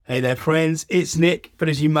Hey there, friends. It's Nick. But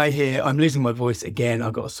as you may hear, I'm losing my voice again.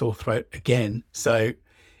 I've got a sore throat again. So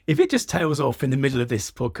if it just tails off in the middle of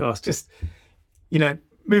this podcast, just,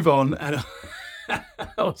 move on and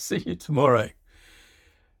I'll see you tomorrow.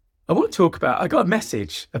 I want to talk about, I got a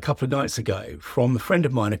message a couple of nights ago from a friend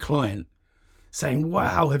of mine, a client, saying,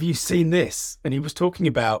 wow, have you seen this? And he was talking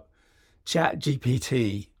about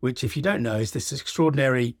ChatGPT, which, if you don't know, is this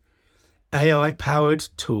extraordinary AI-powered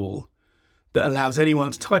tool that allows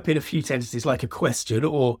anyone to type in a few sentences like a question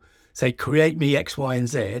or say, create me X, Y, and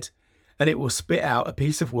Z, and it will spit out a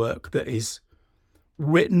piece of work that is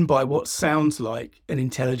written by what sounds like an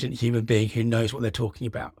intelligent human being who knows what they're talking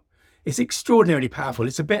about. It's extraordinarily powerful.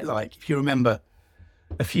 It's a bit like, if you remember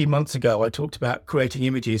a few months ago, I talked about creating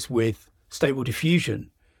images with Stable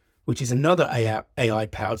Diffusion, which is another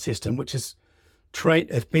AI-powered system, which has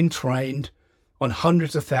been trained on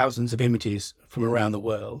hundreds of thousands of images from around the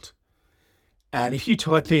world. And if you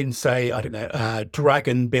type in, say,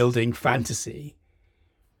 dragon building fantasy,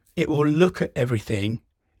 it will look at everything.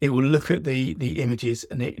 It will look at the images,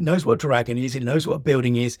 and it knows what dragon is. It knows what a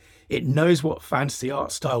building is. It knows what fantasy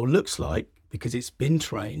art style looks like because it's been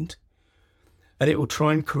trained. And it will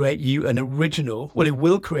try and create you an original. Well, it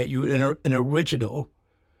will create you an original.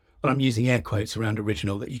 And I'm using air quotes around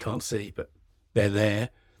original that you can't see, but they're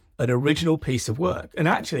there. An original piece of work. And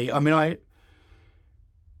actually, I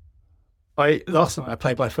last night I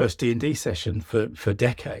played my first D&D session for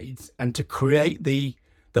decades, and to create the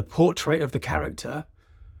portrait of the character,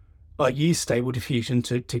 I used Stable Diffusion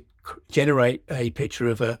to generate a picture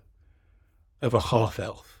of a half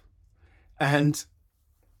elf. And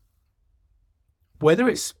whether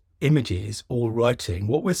it's images or writing,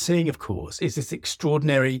 what we're seeing, of course, is this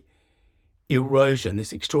extraordinary erosion,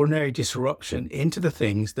 this extraordinary disruption into the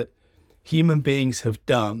things that human beings have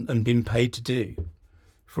done and been paid to do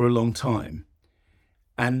for a long time.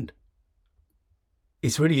 And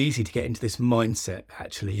it's really easy to get into this mindset,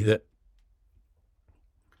 actually, that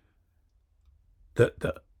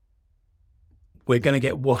we're going to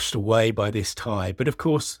get washed away by this tide. But of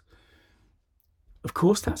course,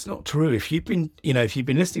 that's not true. If you've been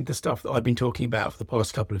listening to stuff that I've been talking about for the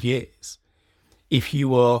past couple of years, if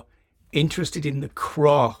you are interested in the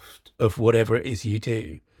craft of whatever it is you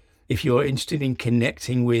do, if you're interested in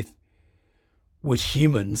connecting with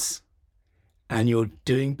humans and you're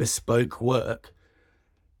doing bespoke work,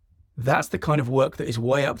 that's the kind of work that is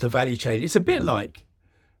way up the value chain. It's a bit like,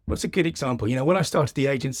 what's a good example? When I started the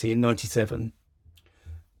agency in 97,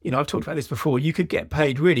 I've talked about this before, you could get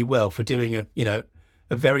paid really well for doing a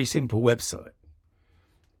very simple website.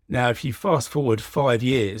 Now, if you fast forward 5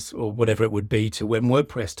 years or whatever it would be to when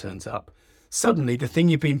WordPress turns up, suddenly the thing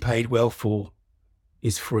you've been paid well for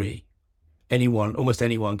is free. Almost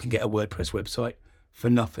anyone can get a WordPress website for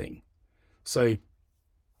nothing. So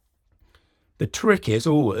the trick is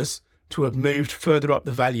always to have moved further up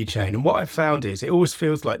the value chain. And what I've found is it always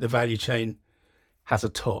feels like the value chain has a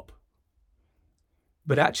top,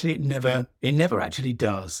 but actually it never actually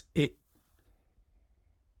does.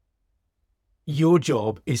 Your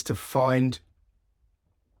job is to find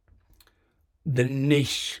the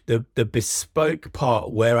niche, the bespoke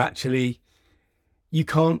part where actually you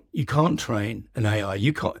can't train an AI.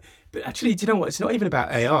 You can't. But actually, do you know what? It's not even about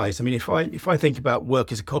AIs. I mean, if I think about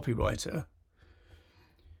work as a copywriter,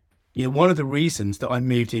 one of the reasons that I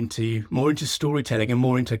moved more into storytelling and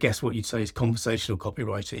more into, I guess what you'd say is conversational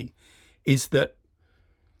copywriting, is that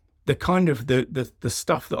the kind of the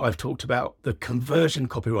stuff that I've talked about, the conversion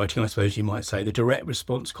copywriting, I suppose you might say, the direct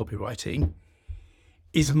response copywriting,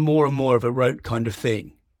 is more and more of a rote kind of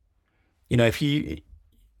thing. If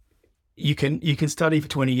you can study for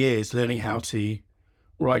 20 years learning how to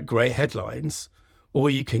write great headlines,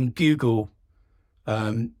 or you can Google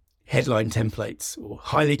headline templates or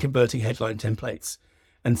highly converting headline templates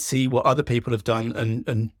and see what other people have done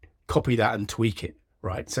and copy that and tweak it,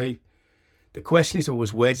 right? So the question is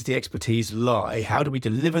always, where does the expertise lie? How do we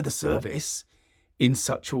deliver the service in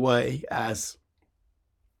such a way as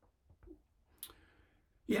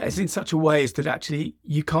that actually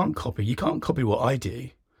you can't copy what I do.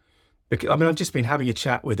 Because, I've just been having a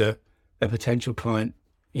chat with a potential client,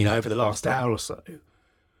 over the last hour or so.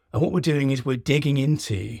 And what we're doing is we're digging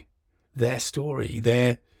into their story,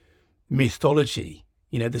 their mythology,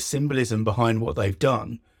 the symbolism behind what they've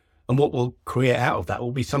done. And what we'll create out of that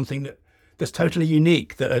will be something that's totally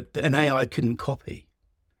unique, that an AI couldn't copy.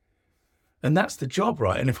 And that's the job,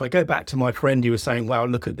 right? And if I go back to my friend who was saying, wow,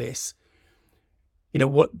 look at this,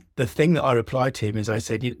 what the thing that I replied to him is I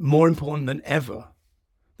said, more important than ever,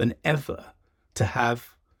 to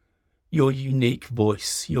have your unique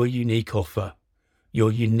voice, your unique offer,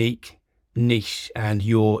 your unique niche and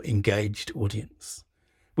your engaged audience,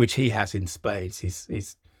 which he has in spades.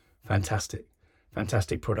 He's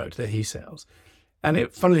fantastic product that he sells.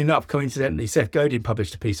 And funnily enough, coincidentally, Seth Godin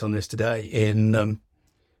published a piece on this today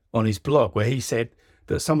on his blog, where he said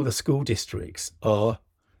that some of the school districts are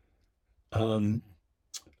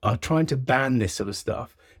trying to ban this sort of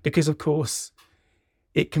stuff because, of course,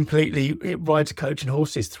 it rides coach and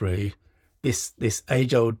horses through this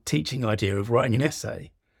age-old teaching idea of writing an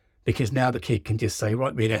essay, because now the kid can just say,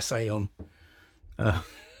 write me an essay on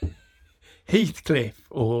Heathcliff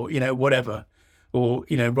or, whatever, or,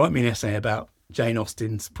 write me an essay about Jane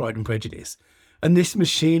Austen's Pride and Prejudice. And this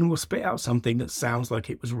machine will spit out something that sounds like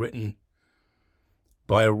it was written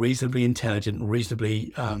by a reasonably intelligent,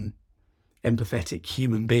 reasonably empathetic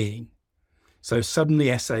human being. So suddenly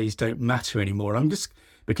essays don't matter anymore.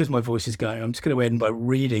 Because my voice is going, I'm just going to end by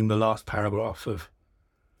reading the last paragraph of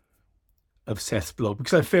Seth's blog,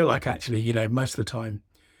 because I feel like actually, most of the time,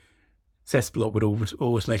 Seth's blog would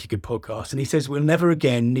always make a good podcast. And he says, we'll never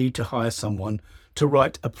again need to hire someone to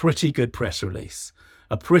write a pretty good press release,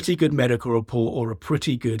 a pretty good medical report, or a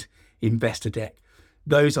pretty good investor deck.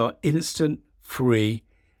 Those are instant, free,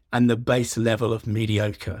 and the base level of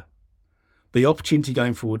mediocre. The opportunity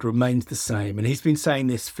going forward remains the same. And he's been saying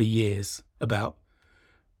this for years about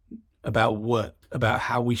work, about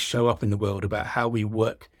how we show up in the world, about how we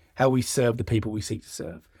work, how we serve the people we seek to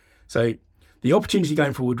serve. So the opportunity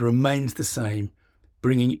going forward remains the same,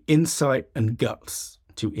 bringing insight and guts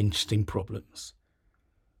to interesting problems.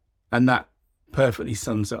 And that perfectly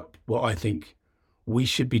sums up what I think we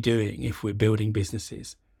should be doing if we're building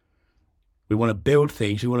businesses. We want to build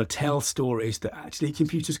things, we want to tell stories that actually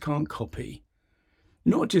computers can't copy.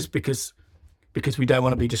 Not just because we don't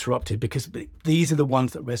want to be disrupted, because these are the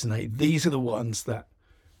ones that resonate. These are the ones that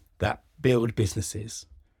build businesses.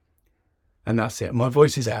 And that's it. My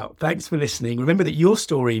voice is out. Thanks for listening. Remember that your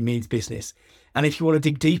story means business. And if you want to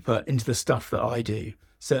dig deeper into the stuff that I do,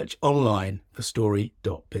 search online for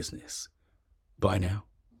story.business. Bye now.